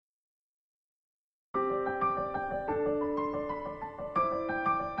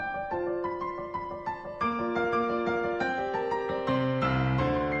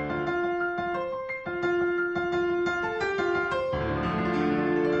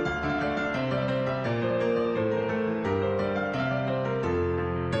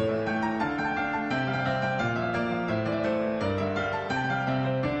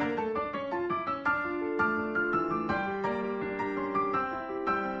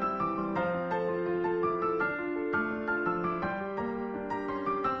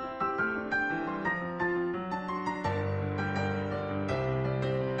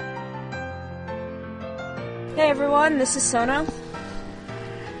Hey everyone, this is Sono.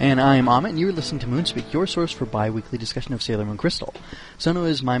 And I am Amit, and you're listening to Moonspeak, your source for bi-weekly discussion of Sailor Moon Crystal. Sono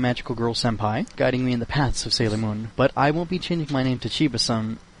is my magical girl senpai, guiding me in the paths of Sailor Moon, but I won't be changing my name to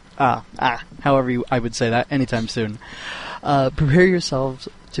Chiba-san, however I would say that, anytime soon. Prepare yourselves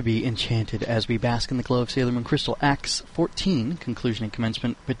to be enchanted as we bask in the glow of Sailor Moon Crystal Acts 14, Conclusion and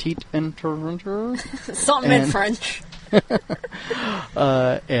Commencement, Petite Interventure, Something in French.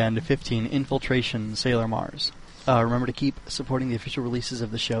 and 15, Infiltration, Sailor Mars. Remember to keep supporting the official releases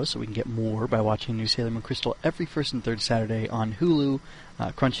of the show so we can get more by watching new Sailor Moon Crystal every first and third Saturday on Hulu,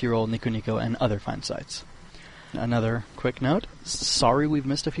 Crunchyroll, Nico Nico, and other fine sites. Another quick note, sorry we've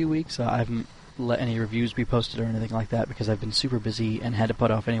missed a few weeks. I haven't let any reviews be posted or anything like that because I've been super busy and had to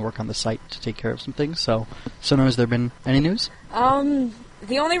put off any work on the site to take care of some things. So has there been any news?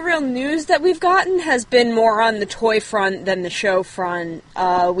 The only real news that we've gotten has been more on the toy front than the show front.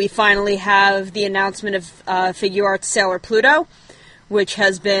 We finally have the announcement of Figuarts Sailor Pluto, which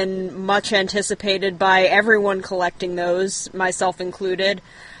has been much anticipated by everyone collecting those, myself included.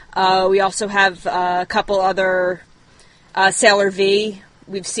 We also have a couple other Sailor V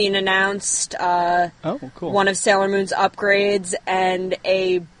we've seen announced. Cool. One of Sailor Moon's upgrades, and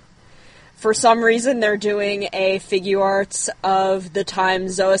for some reason, they're doing a Figuarts of the time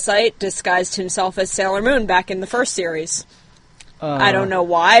Zoisite disguised himself as Sailor Moon back in the first series. I don't know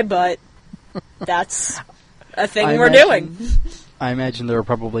why, but that's a thing we're doing. I imagine there are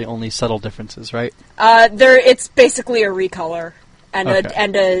probably only subtle differences, right? It's basically a recolor and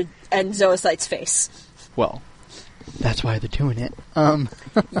Okay. and Zoisite's face. Well, that's why they're doing it.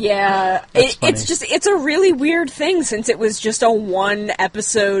 Yeah, it's a really weird thing since it was just a one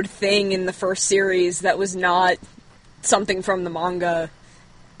episode thing in the first series that was not something from the manga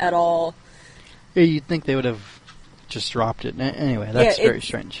at all. Yeah, you'd think they would have just dropped it. Anyway, that's very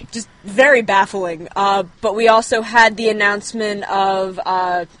strange. Just very baffling. But we also had the announcement of,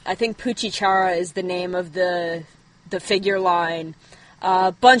 I think Puchichara is the name of the figure line.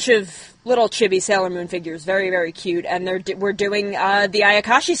 A bunch of little chibi Sailor Moon figures, very, very cute, and we're doing the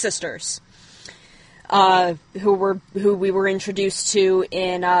Ayakashi sisters, who we were introduced to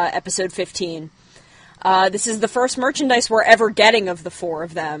in episode 15. This is the first merchandise we're ever getting of the four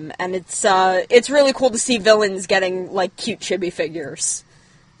of them, and it's really cool to see villains getting like cute chibi figures.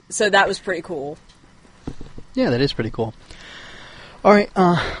 So that was pretty cool. Yeah, that is pretty cool. All right,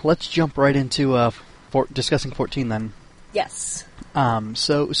 let's jump right into discussing 14 then. Yes.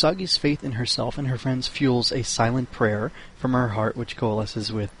 So Usagi's faith in herself and her friends fuels a silent prayer from her heart, which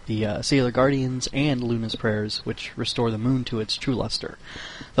coalesces with the Sailor Guardians and Luna's prayers, which restore the moon to its true luster.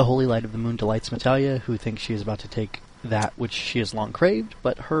 The holy light of the moon delights Metalia, who thinks she is about to take that which she has long craved,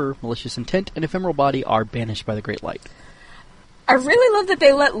 but her malicious intent and ephemeral body are banished by the great light. I really love that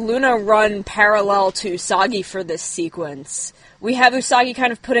they let Luna run parallel to Usagi for this sequence. We have Usagi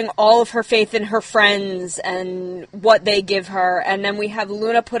kind of putting all of her faith in her friends and what they give her, and then we have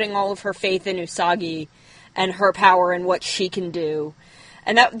Luna putting all of her faith in Usagi and her power and what she can do.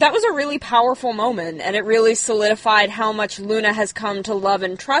 And that was a really powerful moment, and it really solidified how much Luna has come to love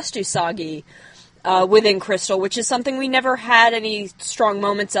and trust Usagi within Crystal, which is something we never had any strong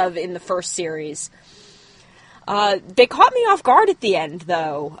moments of in the first series. They caught me off guard at the end,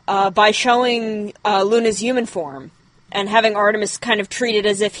 though, by showing Luna's human form and having Artemis kind of treat it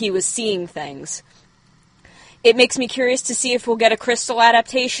as if he was seeing things. It makes me curious to see if we'll get a Crystal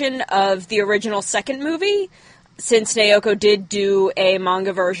adaptation of the original second movie, since Naoko did do a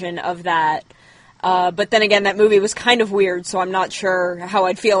manga version of that. But then again, that movie was kind of weird, so I'm not sure how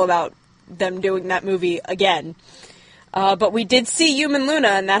I'd feel about them doing that movie again. But we did see Human Luna,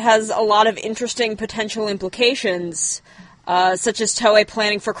 and that has a lot of interesting potential implications, such as Toei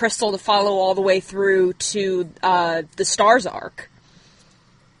planning for Crystal to follow all the way through to the Stars arc.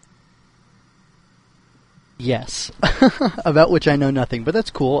 Yes, about which I know nothing, but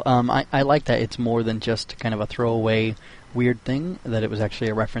that's cool. I like that it's more than just kind of a throwaway weird thing, that it was actually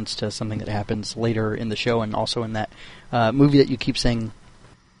a reference to something that happens later in the show and also in that movie that you keep saying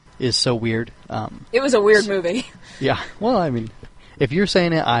is so weird. It was a weird movie. Yeah, well, I mean, if you're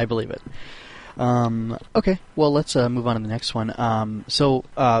saying it, I believe it. Okay, well, let's move on to the next one. So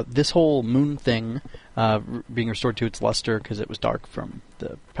this whole moon thing, being restored to its luster because it was dark from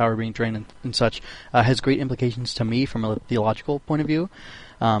the power being drained and such, has great implications to me from a theological point of view.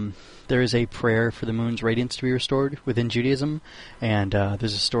 There is a prayer for the moon's radiance to be restored within Judaism, and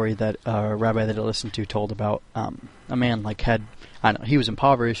there's a story that a rabbi that I listened to told about a man he was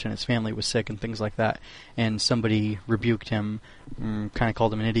impoverished and his family was sick and things like that, and somebody rebuked him, kind of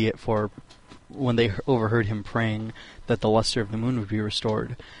called him an idiot for when they overheard him praying that the luster of the moon would be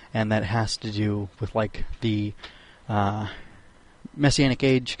restored, and that has to do with like the Messianic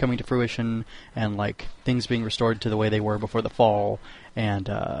age coming to fruition and like things being restored to the way they were before the fall. And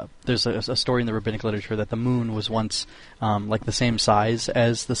there's a story in the rabbinic literature that the moon was once like the same size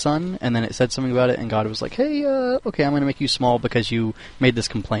as the sun, and then it said something about it, and God was like, hey, okay, I'm going to make you small because you made this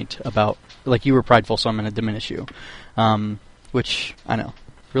complaint about, like, you were prideful, so I'm going to diminish you. Which, I know,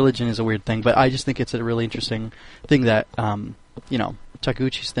 religion is a weird thing, but I just think it's a really interesting thing that,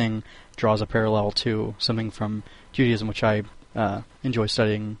 Takeuchi's thing draws a parallel to something from Judaism, which I enjoy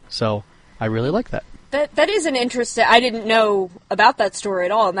studying, so I really like that. That is an interesting... I didn't know about that story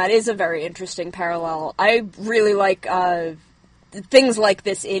at all, and that is a very interesting parallel. I really like things like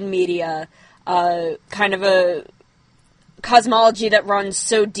this in media, kind of a cosmology that runs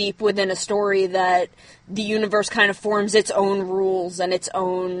so deep within a story that the universe kind of forms its own rules and its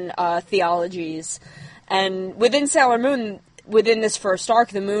own theologies. And within Sailor Moon, within this first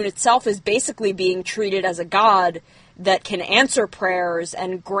arc, the moon itself is basically being treated as a god that can answer prayers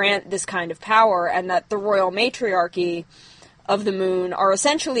and grant this kind of power, and that the royal matriarchy of the moon are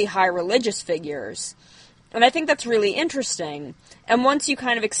essentially high religious figures. And I think that's really interesting. And once you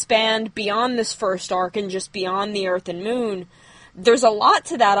kind of expand beyond this first arc and just beyond the Earth and Moon, there's a lot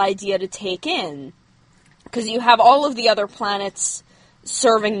to that idea to take in. Because you have all of the other planets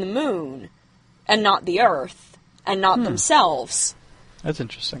serving the moon, and not the Earth, and not themselves. That's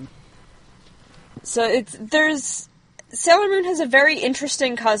interesting. So Sailor Moon has a very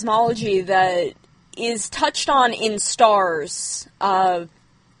interesting cosmology that is touched on in Stars,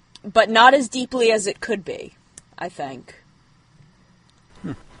 but not as deeply as it could be, I think.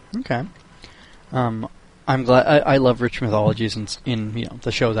 Okay. I'm glad. I love rich mythologies in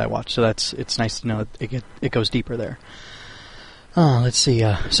the shows I watch, so it's nice to know that it goes deeper there. Let's see.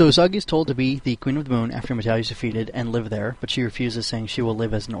 So Usagi is told to be the Queen of the Moon after Metalia is defeated and live there, but she refuses, saying she will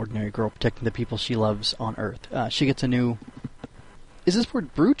live as an ordinary girl, protecting the people she loves on Earth. She gets a new... Is this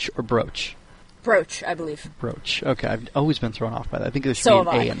word brooch or brooch? Brooch, I believe. Brooch. Okay, I've always been thrown off by that. I think there should be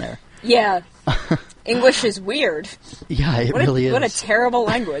an A in there. Yeah. English is weird. Yeah, it really is. What a terrible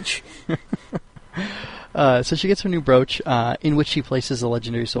language. So she gets her new brooch, in which she places a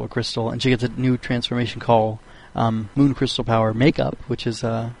legendary soul crystal, and she gets a new transformation call, Moon Crystal Power Makeup, which is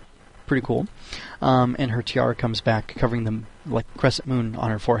pretty cool. And her tiara comes back, covering the crescent moon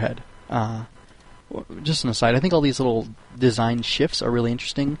on her forehead. Just an aside, I think all these little design shifts are really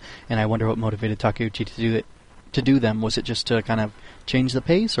interesting, and I wonder what motivated Takeuchi to do them. Was it just to kind of change the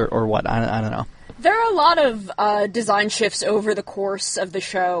pace, or what? I don't know. There are a lot of design shifts over the course of the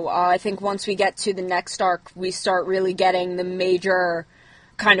show. I think once we get to the next arc, we start really getting the major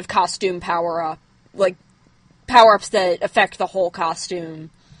kind of costume power-up, like power-ups that affect the whole costume,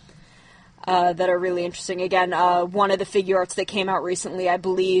 that are really interesting. Again, one of the figure arts that came out recently, I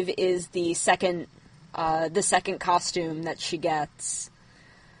believe, is the second costume that she gets.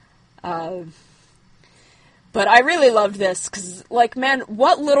 But I really loved this, because, man,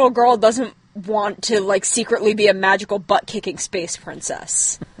 what little girl doesn't want to, secretly be a magical butt-kicking space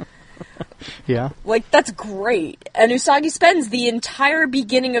princess? Yeah. That's great. And Usagi spends the entire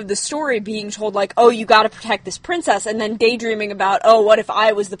beginning of the story being told, oh, you gotta protect this princess, and then daydreaming about, oh, what if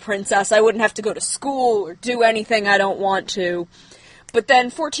I was the princess? I wouldn't have to go to school or do anything I don't want to. But then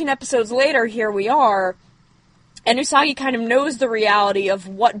 14 episodes later, here we are, and Usagi kind of knows the reality of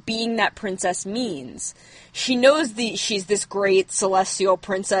what being that princess means. She knows she's this great celestial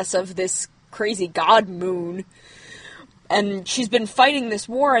princess of this crazy god moon, and she's been fighting this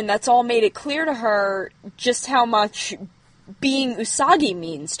war, and that's all made it clear to her just how much being Usagi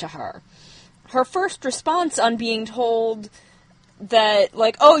means to her. Her first response on being told that,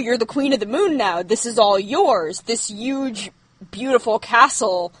 oh, you're the Queen of the Moon now, this is all yours, this huge, beautiful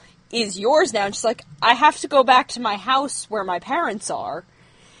castle is yours now, and she's like, I have to go back to my house where my parents are.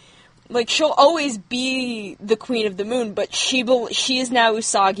 She'll always be the Queen of the Moon, but she is now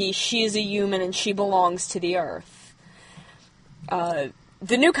Usagi, she is a human, and she belongs to the Earth.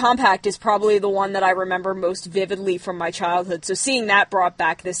 The new compact is probably the one that I remember most vividly from my childhood, so seeing that brought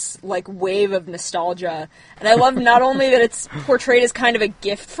back this, wave of nostalgia. And I love not only that it's portrayed as kind of a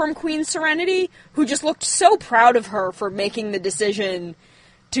gift from Queen Serenity, who just looked so proud of her for making the decision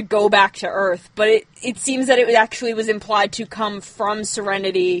to go back to Earth, but it seems that it actually was implied to come from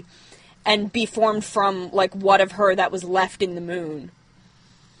Serenity and be formed from, what of her that was left in the moon.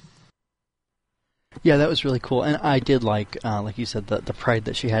 Yeah, that was really cool, and I did like you said, the pride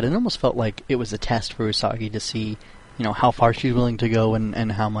that she had. It almost felt like it was a test for Usagi to see, how far she's willing to go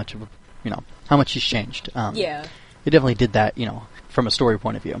and how much of, how much she's changed. Yeah. It definitely did that, from a story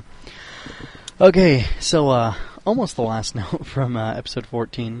point of view. Okay, so almost the last note from episode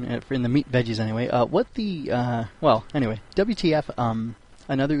 14, in the meat veggies anyway. WTF,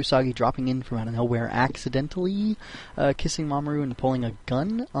 another Usagi dropping in from out of nowhere, accidentally kissing Mamoru and pulling a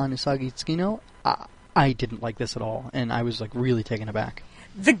gun on Usagi Tsukino. I didn't like this at all, and I was really taken aback.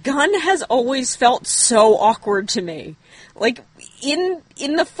 The gun has always felt so awkward to me. In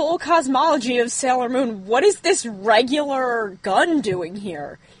the full cosmology of Sailor Moon, what is this regular gun doing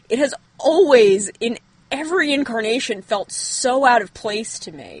here? It has always, in every incarnation, felt so out of place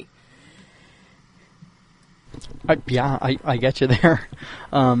to me. I get you there.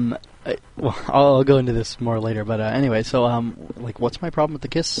 I'll go into this more later, but anyway, so what's my problem with the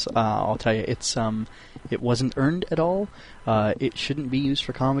kiss? I'll tell you, it wasn't earned at all. It shouldn't be used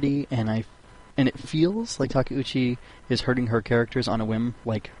for comedy, and it feels like Takeuchi is hurting her characters on a whim,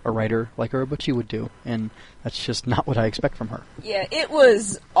 like a writer like Urobuchi would do, and that's just not what I expect from her. Yeah, it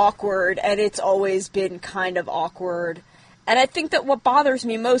was awkward, and it's always been kind of awkward. And I think that what bothers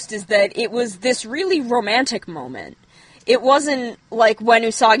me most is that it was this really romantic moment. It wasn't like when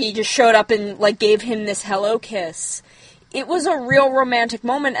Usagi just showed up and gave him this hello kiss. It was a real romantic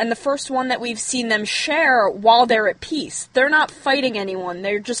moment, and the first one that we've seen them share while they're at peace. They're not fighting anyone.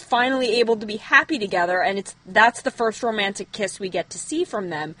 They're just finally able to be happy together, and that's the first romantic kiss we get to see from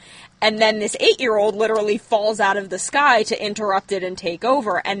them. And then this 8-year-old literally falls out of the sky to interrupt it and take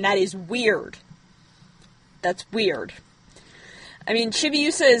over, and that is weird. That's weird. I mean,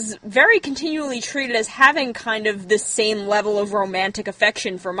 Chibiusa is very continually treated as having kind of the same level of romantic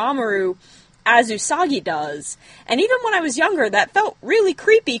affection for Mamoru as Usagi does. And even when I was younger, that felt really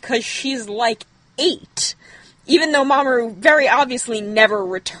creepy because she's 8. Even though Mamoru very obviously never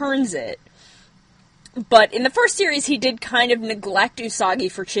returns it. But in the first series, he did kind of neglect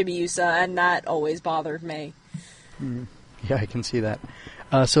Usagi for Chibiusa, and that always bothered me. Yeah, I can see that.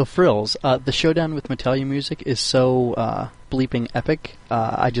 So Frills, the showdown with Metallica music is so bleeping epic.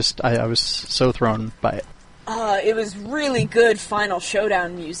 I was so thrown by it. It was really good final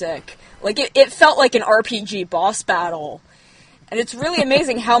showdown music. It felt like an RPG boss battle. And it's really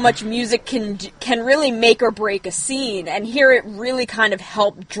amazing how much music can really make or break a scene, and here it really kind of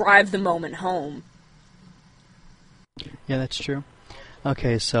helped drive the moment home. Yeah, that's true.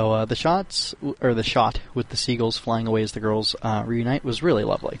 Okay, so the shot with the seagulls flying away as the girls reunite was really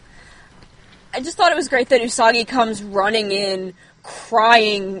lovely. I just thought it was great that Usagi comes running in,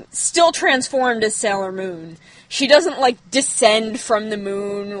 crying, still transformed as Sailor Moon. She doesn't, descend from the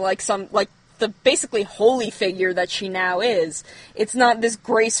moon like the basically holy figure that she now is. It's not this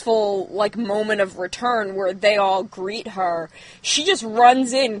graceful, moment of return where they all greet her. She just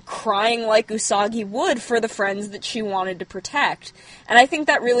runs in crying like Usagi would for the friends that she wanted to protect. And I think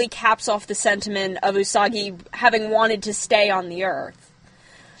that really caps off the sentiment of Usagi having wanted to stay on the Earth.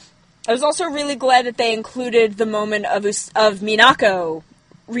 I was also really glad that they included the moment of Minako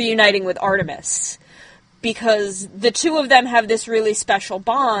reuniting with Artemis, because the two of them have this really special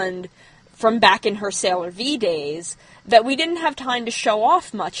bond from back in her Sailor V days that we didn't have time to show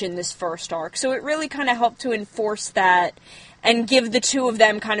off much in this first arc, so it really kind of helped to enforce that and give the two of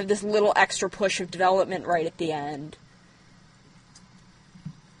them kind of this little extra push of development right at the end.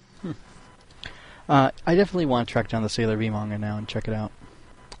 I definitely want to track down the Sailor V manga now and check it out.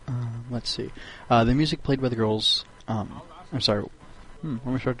 Let's see. The music played by the girls... I'm sorry. Let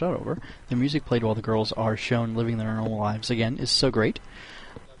me start that over. The music played while the girls are shown living their normal lives again is so great.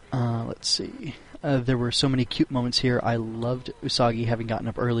 Let's see. There were so many cute moments here. I loved Usagi having gotten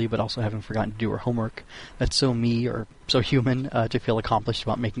up early, but also having forgotten to do her homework. That's so me, or so human, to feel accomplished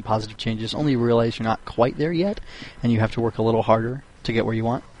about making positive changes. Only realize you're not quite there yet, and you have to work a little harder to get where you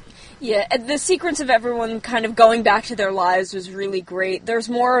want. Yeah, the sequence of everyone kind of going back to their lives was really great. There's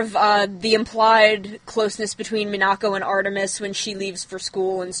more of the implied closeness between Minako and Artemis when she leaves for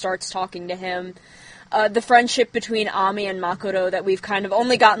school and starts talking to him. The friendship between Ami and Makoto that we've kind of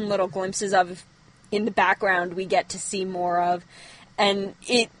only gotten little glimpses of in the background we get to see more of. And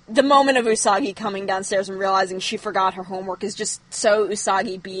the moment of Usagi coming downstairs and realizing she forgot her homework is just so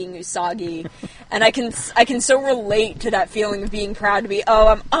Usagi being Usagi. And I can so relate to that feeling of being proud to be,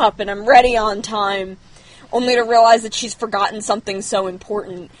 I'm up and I'm ready on time, only to realize that she's forgotten something so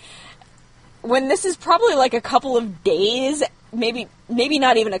important. When this is probably a couple of days, maybe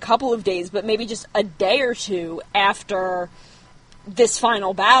not even a couple of days, but maybe just a day or two after this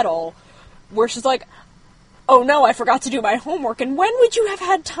final battle, where she's like, oh no, I forgot to do my homework, and when would you have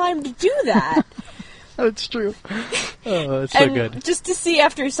had time to do that? That's true. Oh, it's so good. Just to see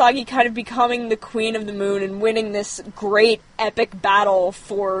after Usagi kind of becoming the Queen of the Moon and winning this great epic battle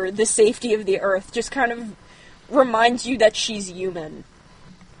for the safety of the Earth just kind of reminds you that she's human.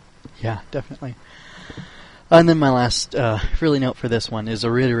 Yeah, definitely. And then my last really note for this one is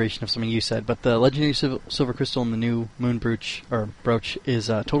a reiteration of something you said, but the Legendary Silver Crystal and the new Moon Brooch is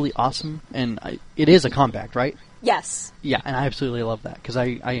totally awesome, and it is a compact, right? Yes. Yeah, and I absolutely love that, because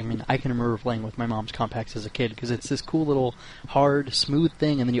I can remember playing with my mom's compacts as a kid, because it's this cool little hard, smooth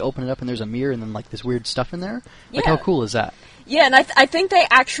thing, and then you open it up and there's a mirror and then like this weird stuff in there. Like, how cool is that? Yeah, and I think they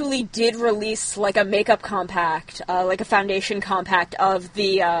actually did release like a makeup compact, like a foundation compact of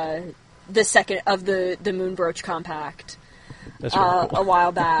the second of the Moon Brooch compact. That's really cool. A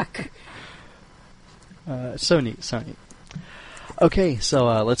while back. So neat. Okay,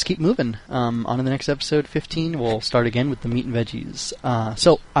 so let's keep moving. On to the next episode, 15. We'll start again with the meat and veggies.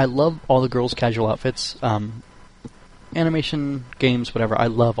 So I love all the girls' casual outfits. Animation, games, whatever. I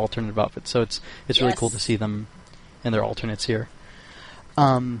love alternative outfits, so it's really cool to see them in their alternates here.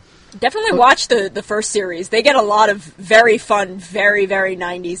 Definitely watch the first series. They get a lot of very fun, very, very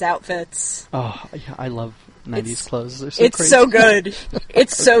 90s outfits. Oh, yeah, I love 90s clothes. They're so it's crazy. so good.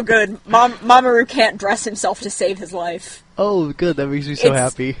 It's so good. Mamoru can't dress himself to save his life. Oh, good. That makes me so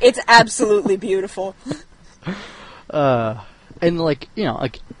happy. It's absolutely beautiful. And like,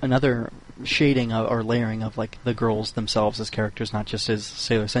 like another shading or layering of like the girls themselves as characters, not just as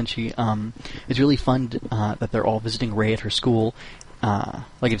Sailor Senshi. It's really fun that they're all visiting Rei at her school.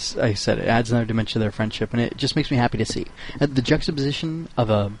 Like I said, it adds another dimension to their friendship, and it just makes me happy to see. The juxtaposition of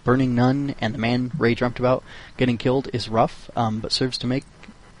a burning nun and the man Rei dreamt about getting killed is rough, but serves to make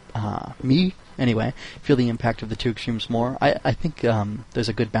me, anyway, feel the impact of the two extremes more. I think there's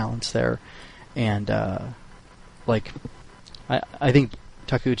a good balance there, and I think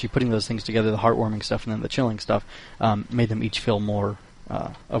Takeuchi putting those things together, the heartwarming stuff and then the chilling stuff, made them each feel more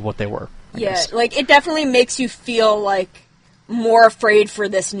of what they were. I guess. Like, it definitely makes you feel like more afraid for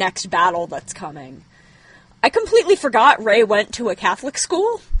this next battle that's coming. I completely forgot Rei went to a Catholic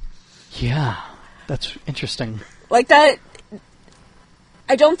school. Yeah, that's interesting. Like that,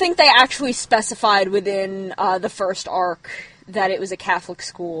 I don't think they actually specified within the first arc that it was a Catholic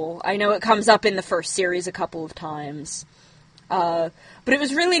school. I know it comes up in the first series a couple of times. But it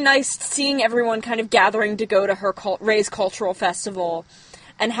was really nice seeing everyone kind of gathering to go to Rei's cultural festival,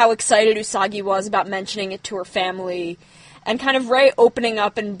 and how excited Usagi was about mentioning it to her family. And kind of Rei opening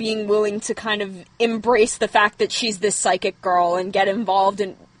up and being willing to kind of embrace the fact that she's this psychic girl and get involved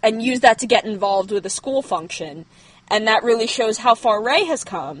and use that to get involved with a school function. And that really shows how far Rei has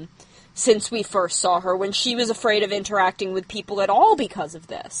come since we first saw her, when she was afraid of interacting with people at all because of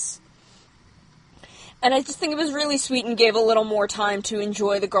this. And I just think it was really sweet and gave a little more time to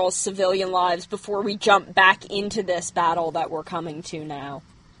enjoy the girls' civilian lives before we jump back into this battle that we're coming to now.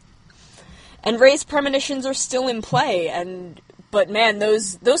 And Rei's premonitions are still in play, but man,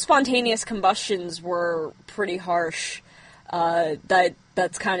 those spontaneous combustions were pretty harsh.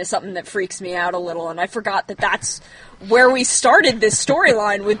 That's kind of something that freaks me out a little, and I forgot that that's where we started this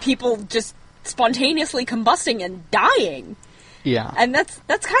storyline, with people just spontaneously combusting and dying. Yeah. And that's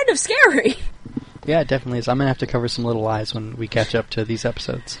kind of scary. Yeah, it definitely is. I'm going to have to cover some little lies when we catch up to these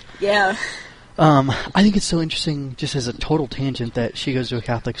episodes. Yeah. I think it's so interesting, just as a total tangent, that she goes to a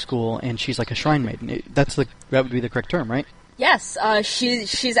Catholic school and she's like a shrine maiden. That would be the correct term, right? Yes,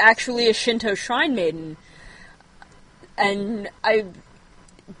 she's actually a Shinto shrine maiden,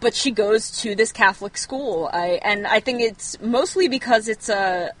 but she goes to this Catholic school. I think it's mostly because it's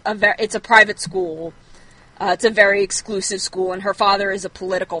a private school. It's a very exclusive school, and her father is a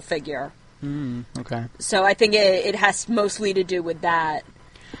political figure. Okay. So I think it has mostly to do with that.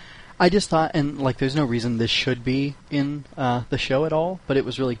 I just thought, and like, there's no reason this should be in the show at all, but it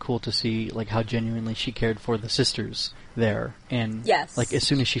was really cool to see like how genuinely she cared for the sisters there, and like as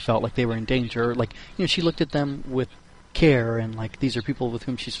soon as she felt like they were in danger, like, she looked at them with care, and like, these are people with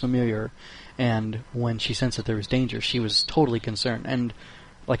whom she's familiar, and when she sensed that there was danger, she was totally concerned. And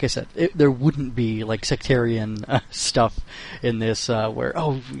like I said, there wouldn't be like sectarian stuff in this where,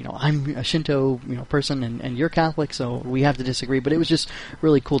 I'm a Shinto person and you're Catholic, so we have to disagree. But it was just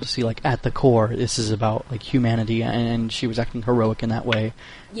really cool to see, like, at the core, this is about like humanity, and she was acting heroic in that way.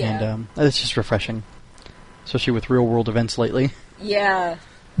 Yeah. And it's just refreshing, especially with real world events lately. Yeah.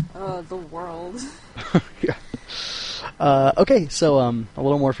 The world. Yeah. Okay, so a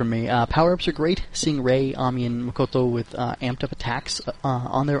little more from me. Power-ups are great. Seeing Rei, Ami, and Makoto with amped-up attacks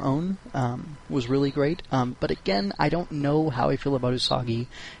on their own was really great. But again, I don't know how I feel about Usagi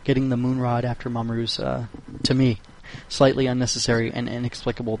getting the Moon Rod after Mamoru's, to me, slightly unnecessary and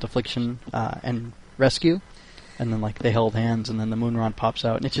inexplicable deflection and rescue. And then, like, they held hands, and then the Moon Rod pops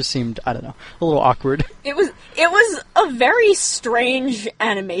out, and it just seemed, I don't know, a little awkward. It was a very strange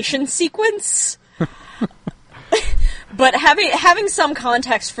animation sequence. But having some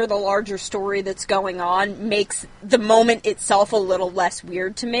context for the larger story that's going on makes the moment itself a little less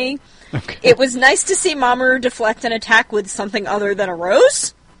weird to me. Okay. It was nice to see Mamoru deflect an attack with something other than a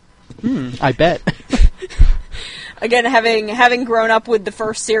rose. I bet. Again, having grown up with the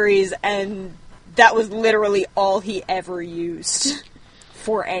first series, and that was literally all he ever used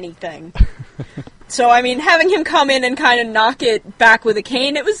for anything. So, I mean, having him come in and kind of knock it back with a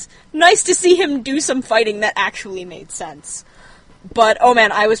cane, it was nice to see him do some fighting that actually made sense. But, oh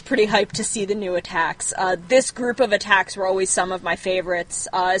man, I was pretty hyped to see the new attacks. This group of attacks were always some of my favorites,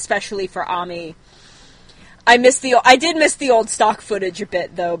 especially for Ami. I did miss the old stock footage a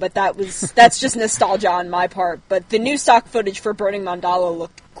bit, though, but that's just nostalgia on my part. But the new stock footage for Burning Mandala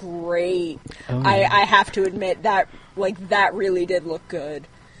looked great. Oh, yeah. I have to admit that really did look good.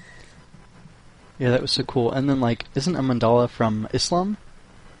 Yeah, that was so cool. And then, isn't a mandala from Islam?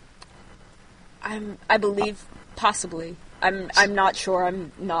 I believe, possibly. I'm not sure.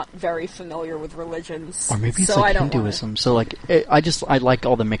 I'm not very familiar with religions. Or maybe it's so I don't Hinduism. So, I like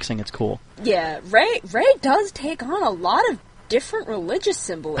all the mixing. It's cool. Yeah, Rei does take on a lot of different religious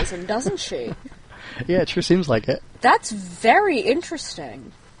symbolism, doesn't she? Yeah, it sure seems like it. That's very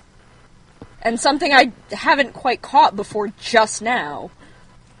interesting. And something I haven't quite caught before just now.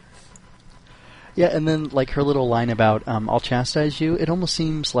 Yeah, and then, her little line about, I'll chastise you, it almost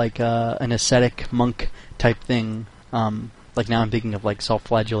seems like an ascetic monk type thing. Now I'm thinking of,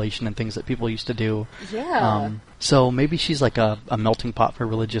 self-flagellation and things that people used to do. Yeah. So maybe she's a melting pot for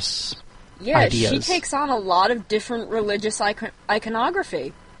religious ideas. She takes on a lot of different religious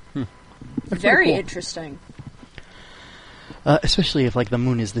iconography. That's Very cool. Interesting. Especially if, the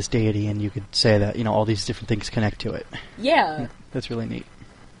moon is this deity and you could say that, all these different things connect to it. Yeah. That's really neat.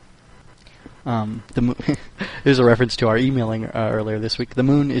 There's a reference to our emailing earlier this week. The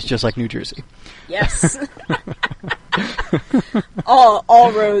moon is just like New Jersey. Yes.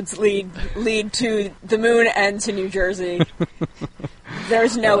 all roads lead to the moon and to New Jersey.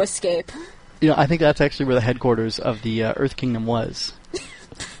 There's no escape. I think that's actually where the headquarters of the Earth Kingdom was.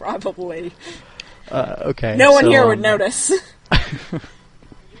 Probably. Okay. No one here would notice.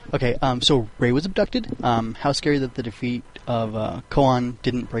 Okay, so Rei was abducted. How scary that the defeat of Koan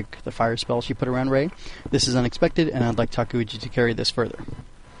didn't break the fire spell she put around Rei. This is unexpected, and I'd like Takuuchi to carry this further.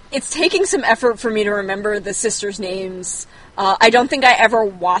 It's taking some effort for me to remember the sisters' names. I don't think I ever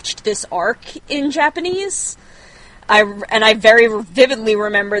watched this arc in Japanese. I very vividly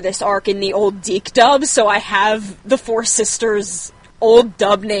remember this arc in the old Deke dub, so I have the four sisters' old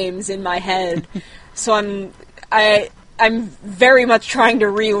dub names in my head. So I'm very much trying to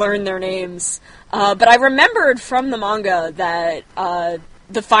relearn their names. But I remembered from the manga that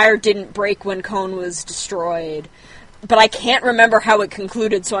the fire didn't break when Kon was destroyed. But I can't remember how it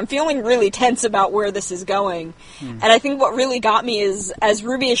concluded, so I'm feeling really tense about where this is going. And I think what really got me is, as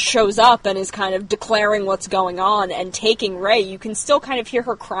Rubius shows up and is kind of declaring what's going on and taking Rei, you can still kind of hear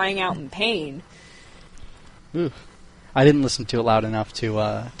her crying out in pain. Oof. I didn't listen to it loud enough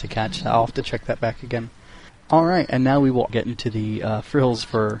to catch that. I'll have to check that back again. Alright, and now we will get into the frills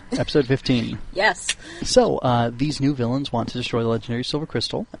for episode 15. Yes. So, these new villains want to destroy the legendary Silver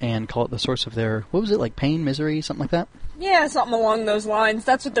Crystal and call it the source of their, what was it, pain, misery, something like that? Yeah, something along those lines.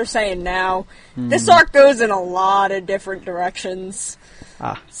 That's what they're saying now. This arc goes in a lot of different directions.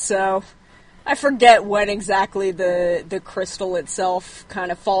 So, I forget when exactly the crystal itself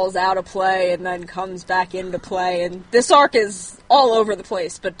kind of falls out of play and then comes back into play. And this arc is all over the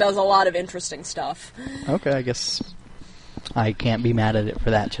place, but does a lot of interesting stuff. Okay, I guess I can't be mad at it for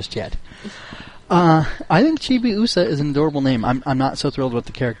that just yet. I think Chibi Usa is an adorable name. I'm not so thrilled with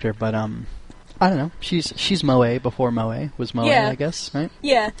the character, but I don't know. She's Moe before Moe was Moe, Yeah. I guess, right?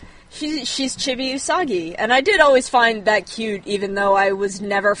 Yeah. She's Chibi Usagi, and I did always find that cute, even though I was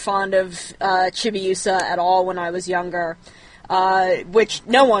never fond of Chibiusa at all when I was younger, which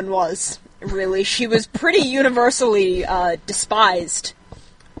no one was, really. She was pretty universally despised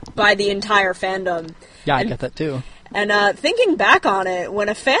by the entire fandom. Yeah, I get that too. And thinking back on it, when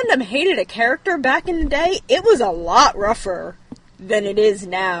a fandom hated a character back in the day, it was a lot rougher than it is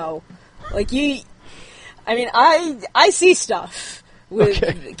now. I see stuff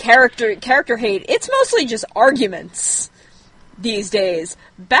with character hate. It's mostly just arguments these days.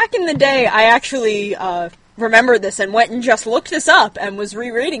 Back in the day, I actually remember this and went and just looked this up and was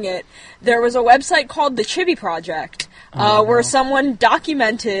rereading it. There was a website called the Chibi Project, where someone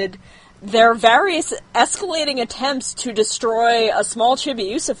documented their various escalating attempts to destroy a small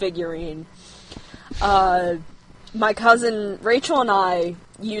Chibiusa figurine. My cousin Rachel and I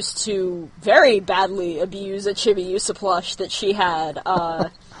used to very badly abuse a Chibiusa plush that she had,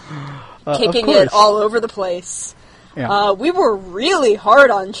 kicking it all over the place. Yeah. We were really hard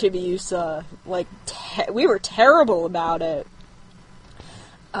on Chibiusa. Like, we were terrible about it.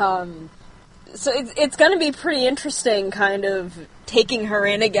 So it's going to be pretty interesting, kind of taking her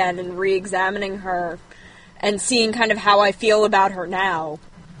in again and re-examining her and seeing kind of how I feel about her now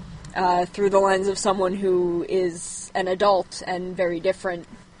through the lens of someone who is an adult and very different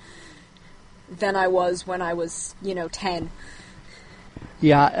than I was when I was, 10.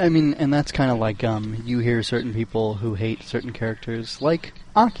 Yeah, I mean, and that's kind of like, you hear certain people who hate certain characters, like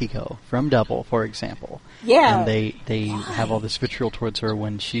Akiko from Double, for example. Yeah. And they have all this vitriol towards her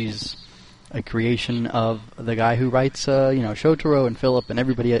when she's a creation of the guy who writes, Shotaro and Philip and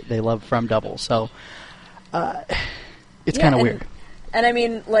everybody they love from Double. So, it's kind of weird. And I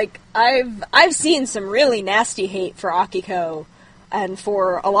mean, like, I've seen some really nasty hate for Akiko, and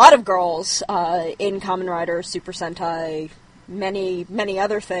for a lot of girls, in Kamen Rider, Super Sentai, many, many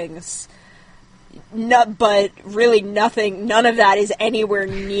other things. But really none of that is anywhere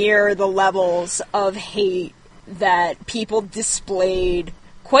near the levels of hate that people displayed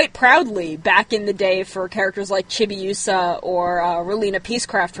quite proudly back in the day for characters like Chibiusa or Relina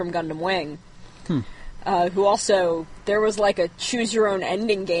Peacecraft from Gundam Wing. Who also, there was like a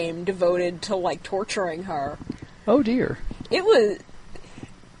choose-your-own-ending game devoted to, like, torturing her. Oh dear. It was...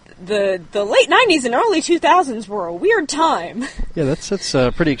 The late 90s and early 2000s were a weird time. Yeah, that's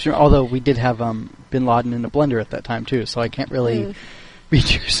pretty extreme. Although we did have Bin Laden in a blender at that time, too, so I can't really be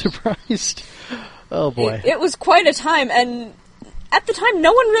too surprised. Oh, boy. It was quite a time, and at the time,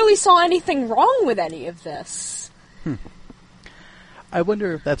 no one really saw anything wrong with any of this. I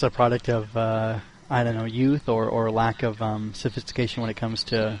wonder if that's a product of, youth or lack of sophistication when it comes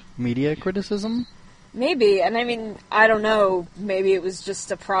to media criticism. Maybe, and I mean, I don't know, maybe it was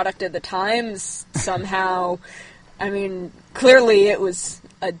just a product of the times somehow. I mean, clearly it was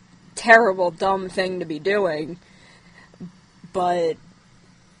a terrible, dumb thing to be doing, but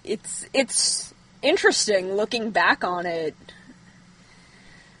it's interesting looking back on it.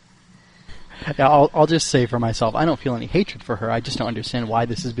 Yeah, I'll just say for myself, I don't feel any hatred for her, I just don't understand why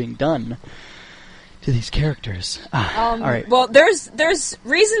this is being done to these characters. All right. Well, there's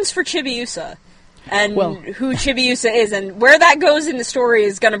reasons for Chibiusa. And who Chibiusa is, and where that goes in the story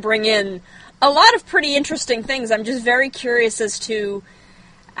is going to bring in a lot of pretty interesting things. I'm just very curious as to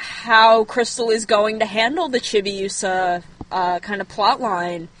how Crystal is going to handle the Chibiusa kind of plot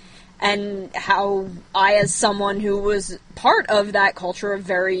line, and how I, as someone who was part of that culture of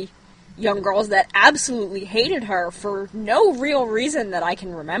very young girls that absolutely hated her for no real reason that I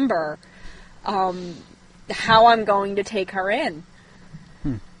can remember, how I'm going to take her in.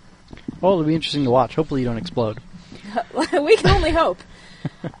 Well, it'll be interesting to watch. Hopefully you don't explode. We can only hope.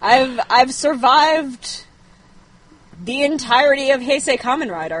 I've survived the entirety of Heisei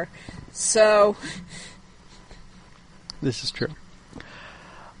Kamen Rider, so... This is true.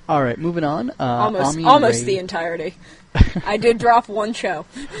 Alright, moving on. Almost the entirety. I did drop one show.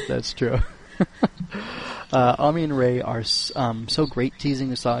 That's true. Ami and Ray are so great teasing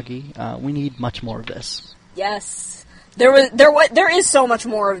Usagi. We need much more of this. Yes. There is so much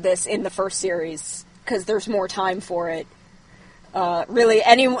more of this in the first series, because there's more time for it. Really,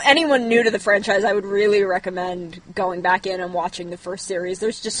 anyone new to the franchise, I would really recommend going back in and watching the first series.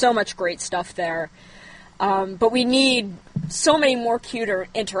 There's just so much great stuff there. But we need so many more cuter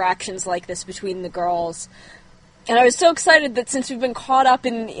interactions like this between the girls. And I was so excited that since we've been caught up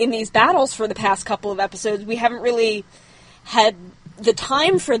in these battles for the past couple of episodes, we haven't really had the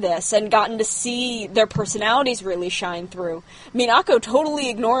time for this and gotten to see their personalities really shine through. Minako totally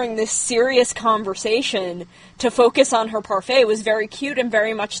ignoring this serious conversation to focus on her parfait was very cute and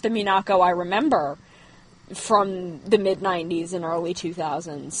very much the Minako I remember from the mid-90s and early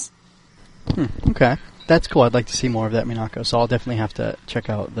 2000s. Okay. That's cool. I'd like to see more of that Minako, so I'll definitely have to check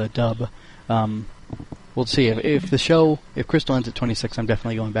out the dub. We'll see. If Crystal ends at 26, I'm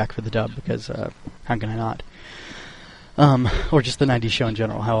definitely going back for the dub, because how can I not? Or just the 90s show in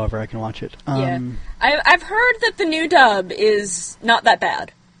general, however I can watch it. Yeah. I've heard that the new dub is not that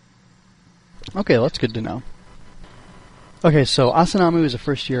bad. Okay, well, that's good to know. Okay, so Asanamu is a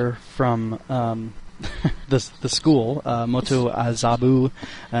first year from the school, Moto Azabu,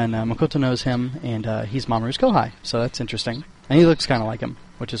 and Makoto knows him, and he's Mamoru's Kohai, so that's interesting. And he looks kind of like him,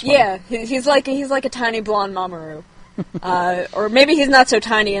 which is fun. Yeah, he's like a tiny blonde Mamoru. Or maybe he's not so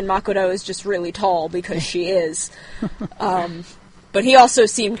tiny and Makoto is just really tall because she is. But he also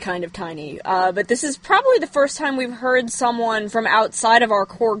seemed kind of tiny. But this is probably the first time we've heard someone from outside of our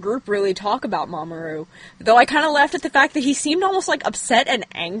core group really talk about Mamoru. Though I kind of laughed at the fact that he seemed almost like upset and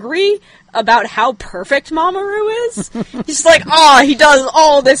angry about how perfect Mamoru is. He's like, he does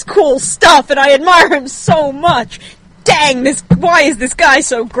all this cool stuff and I admire him so much. dang, why is this guy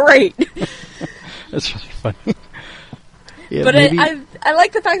so great? That's really funny. Yeah, but maybe... I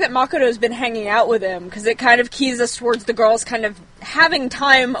like the fact that Makoto's been hanging out with him, because it kind of keys us towards the girls kind of having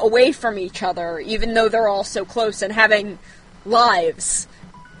time away from each other, even though they're all so close, and having lives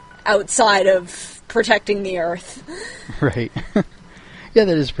outside of protecting the Earth. Right. Yeah,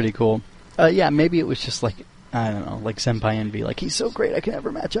 that is pretty cool. Yeah, maybe it was just like, I don't know, like Senpai Envy, like, he's so great I can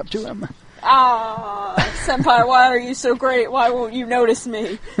never match up to him. Ah, Senpai, why are you so great? Why won't you notice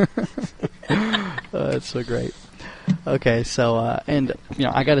me? That's so great. Okay, so and you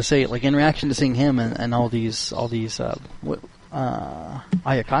know, I gotta say, like, in reaction to seeing him and all these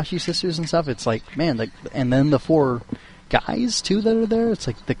Ayakashi sisters and stuff, it's like, man, like, and then the 4 guys too that are there. It's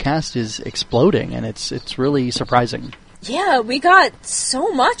like the cast is exploding, and it's really surprising. Yeah, we got so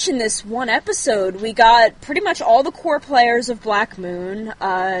much in this one episode. We got pretty much all the core players of Black Moon: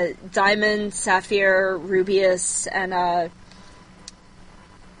 Diamond, Sapphire, Rubius, and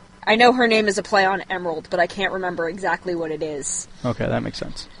I know her name is a play on Emerald, but I can't remember exactly what it is. Okay, that makes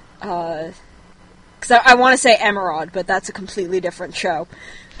sense. Because I want to say Emerald, but that's a completely different show.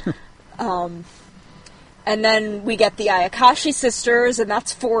 And then we get the Ayakashi sisters, and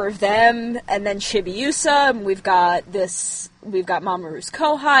that's 4 of them, and then Chibiusa, and we've got Mamoru's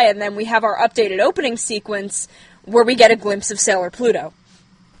Kohai, and then we have our updated opening sequence where we get a glimpse of Sailor Pluto,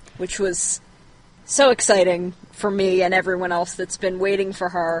 which was so exciting for me and everyone else that's been waiting for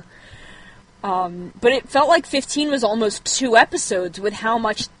her. But it felt like 15 was almost 2 episodes with how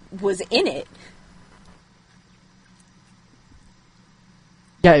much was in it.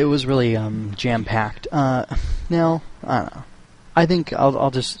 Yeah, it was really jam-packed. Now, I don't know. I think I'll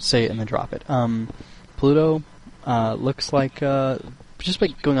just say it and then drop it. Pluto looks like, just by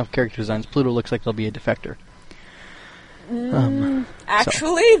going off character designs, Pluto looks like they'll be a defector.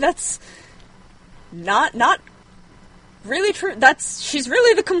 Actually, that's not really true. She's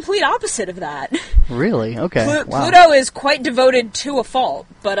really the complete opposite of that. Really? Okay. Wow. Pluto is quite devoted to a fault,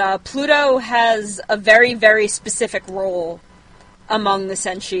 but Pluto has a very, very specific role among the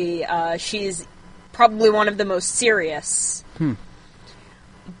Senshi. She's probably one of the most serious.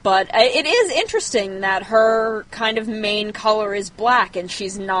 But it is interesting that her kind of main color is black, and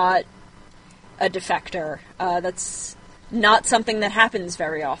she's not a defector. That's not something that happens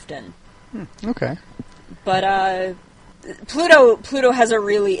very often. Okay. But Pluto has a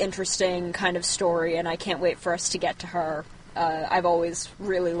really interesting kind of story, and I can't wait for us to get to her. I've always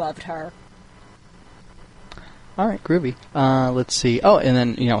really loved her. All right, groovy. Let's see. Oh, and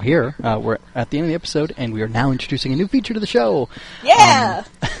then, here, we're at the end of the episode, and we are now introducing a new feature to the show. Yeah!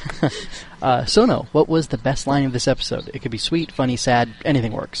 Sono, what was the best line of this episode? It could be sweet, funny, sad,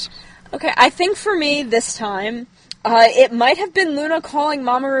 anything works. Okay, I think for me, this time, it might have been Luna calling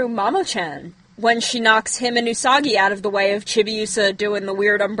Mamoru Mamo-chan when she knocks him and Usagi out of the way of Chibiusa doing the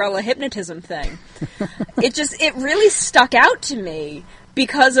weird umbrella hypnotism thing. It really stuck out to me,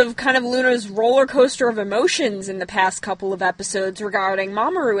 because of kind of Luna's roller coaster of emotions in the past couple of episodes regarding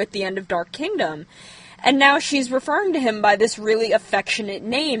Mamoru at the end of Dark Kingdom. And now she's referring to him by this really affectionate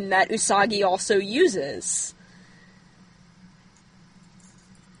name that Usagi also uses.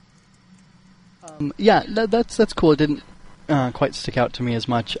 Yeah, that's cool. It didn't quite stick out to me as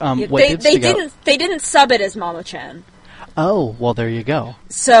much. They didn't sub it as Mamo-chan. Oh, well, there you go.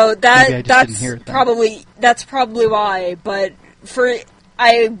 So that's probably why, but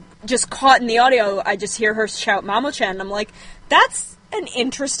I just caught in the audio, I just hear her shout Mamo-chan, and I'm like, that's an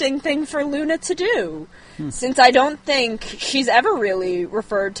interesting thing for Luna to do. Since I don't think she's ever really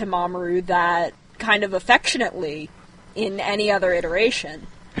referred to Mamoru that kind of affectionately in any other iteration.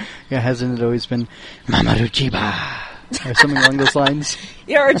 Yeah, hasn't it always been Mamoru Chiba? Or something along those lines?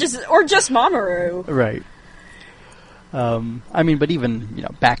 Yeah, or just Mamoru. Right. I mean, but even,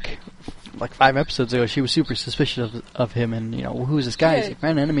 back like 5 episodes ago, she was super suspicious of him, and who's this guy? He's a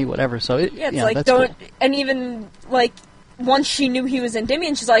friend, enemy, whatever. So it's like that's don't. Cool. And even like once she knew he was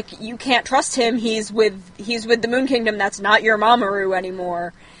Endymion, she's like, you can't trust him. He's with the Moon Kingdom. That's not your Mamoru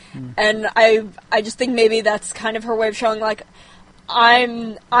anymore. And I just think maybe that's kind of her way of showing like,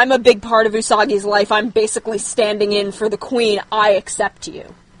 I'm a big part of Usagi's life. I'm basically standing in for the queen. I accept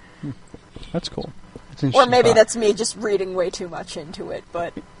you. That's cool. Or maybe that's me just reading way too much into it,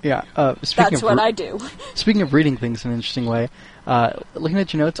 but yeah, that's what I do. Speaking of reading things in an interesting way, looking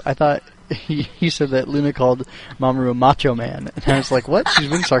at your notes, I thought you said that Luna called Mamoru Macho Man, and I was like, what? She's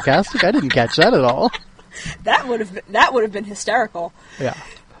being sarcastic? I didn't catch that at all. That would have been hysterical. Yeah.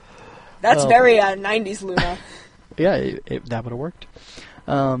 That's very 90s Luna. Yeah, that would have worked.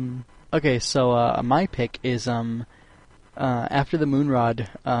 Okay, so my pick is after the Moonrod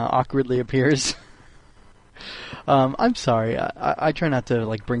awkwardly appears. I'm sorry. I try not to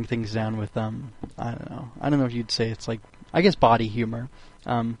like bring things down with I don't know. I don't know if you'd say it's like, I guess, body humor.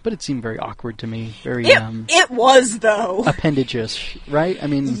 But it seemed very awkward to me. Very it was, though. Appendage-ish, right? I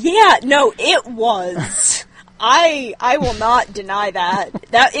mean, yeah, no, it was. I will not deny that.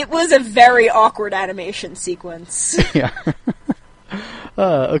 That it was a very awkward animation sequence. Yeah.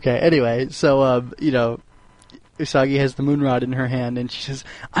 Okay. Anyway, so Usagi has the moon rod in her hand, and she says,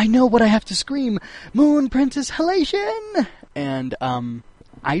 "I know what I have to scream: Moon Princess Halation!" And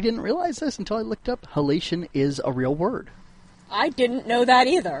I didn't realize this until I looked up. Halation is a real word. I didn't know that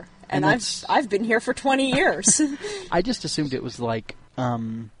either, and I've been here for 20 years. I just assumed it was like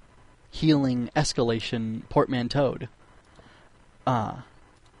healing escalation portmanteaued.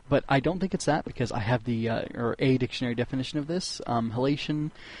 But I don't think it's that, because I have a dictionary definition of this.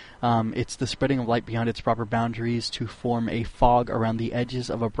 Halation, it's the spreading of light beyond its proper boundaries to form a fog around the edges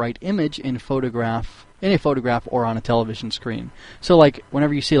of a bright image in a photograph or on a television screen. So, like,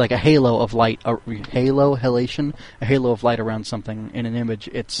 whenever you see like a halo of light, a halo of light around something in an image,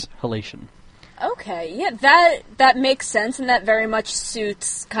 it's halation. Okay, yeah, that makes sense, and that very much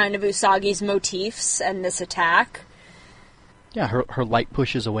suits kind of Usagi's motifs and this attack. Yeah, her light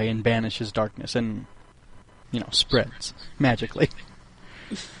pushes away and banishes darkness and, spreads magically.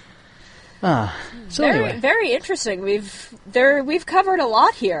 Very interesting. We've covered a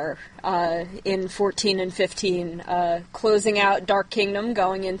lot here in 14 and 15, closing out Dark Kingdom,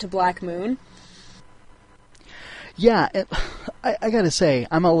 going into Black Moon. Yeah, I gotta say,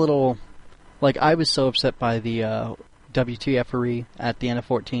 I'm a little, like, I was so upset by the WTF-ery at the end of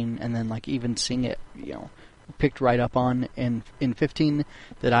 14, and then, like, even seeing it, picked right up on in 15,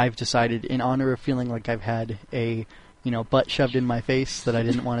 that I've decided, in honor of feeling like I've had a butt shoved in my face that I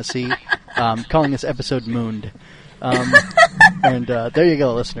didn't want to see, calling this episode Mooned. And there you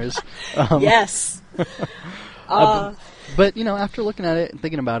go, listeners. Yes. But after looking at it and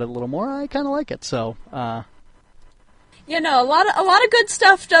thinking about it a little more, I kind of like it. So a lot of good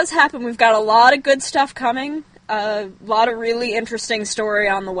stuff does happen. We've got a lot of good stuff coming, a lot of really interesting story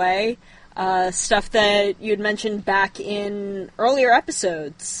on the way. Stuff that you'd mentioned back in earlier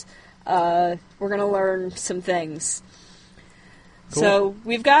episodes. We're going to learn some things. Cool. So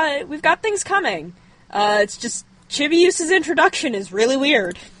we've got things coming. It's just Chibiusa's introduction is really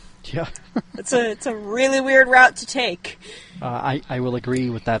weird. Yeah. it's a really weird route to take. I will agree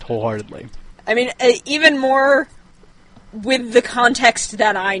with that wholeheartedly. I mean, even more with the context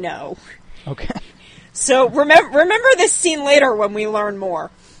that I know. Okay. So remember this scene later when we learn more.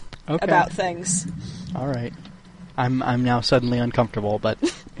 Okay. About things. All right. I'm now suddenly uncomfortable, but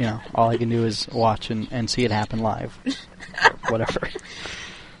all I can do is watch and see it happen live, or whatever.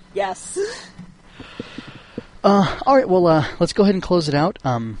 Yes. All right. Well, let's go ahead and close it out.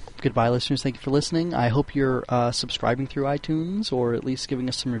 Goodbye, listeners. Thank you for listening. I hope you're subscribing through iTunes, or at least giving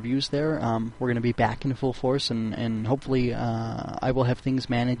us some reviews there. We're going to be back in full force, and hopefully I will have things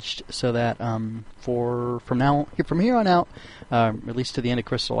managed so that from here on out, at least to the end of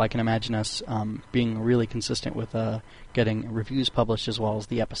Crystal, I can imagine us being really consistent with getting reviews published as well as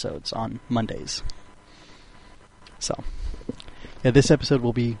the episodes on Mondays. So, yeah, this episode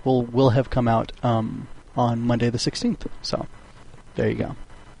will have come out on Monday the 16th. So, there you go.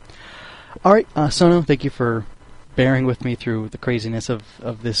 All right, Sono, thank you for bearing with me through the craziness of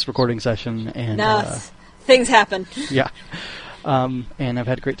this recording session. And things happen. Yeah. And I've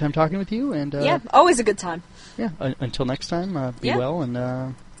had a great time talking with you. And yeah, always a good time. Yeah, until next time, be well.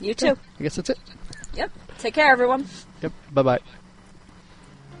 And you too. Yeah, I guess that's it. Yep. Take care, everyone. Yep. Bye-bye.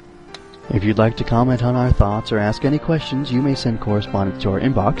 If you'd like to comment on our thoughts or ask any questions, you may send correspondence to our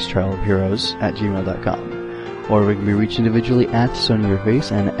inbox, trialofheroes@gmail.com. Or we can be reached individually at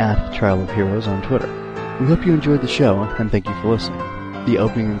SonyYourFace and at Trial of Heroes on Twitter. We hope you enjoyed the show, and thank you for listening. The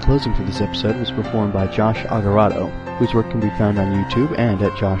opening and closing for this episode was performed by Josh Agarado, whose work can be found on YouTube and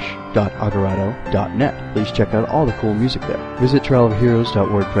at josh.agarado.net. Please check out all the cool music there. Visit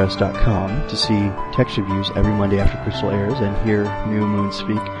trialofheroes.wordpress.com to see text reviews every Monday after Crystal airs, and hear New Moon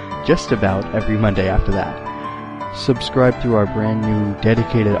speak just about every Monday after that. Subscribe through our brand new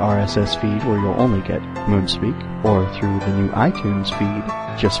dedicated RSS feed, where you'll only get Moonspeak, or through the new iTunes feed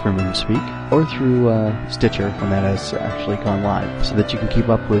just for Moonspeak, or through Stitcher when that has actually gone live, so that you can keep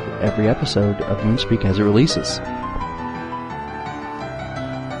up with every episode of Moonspeak as it releases.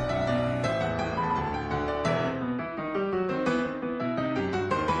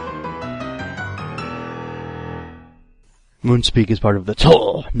 Moonspeak is part of the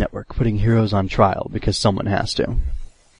Toll Network, putting heroes on trial because someone has to.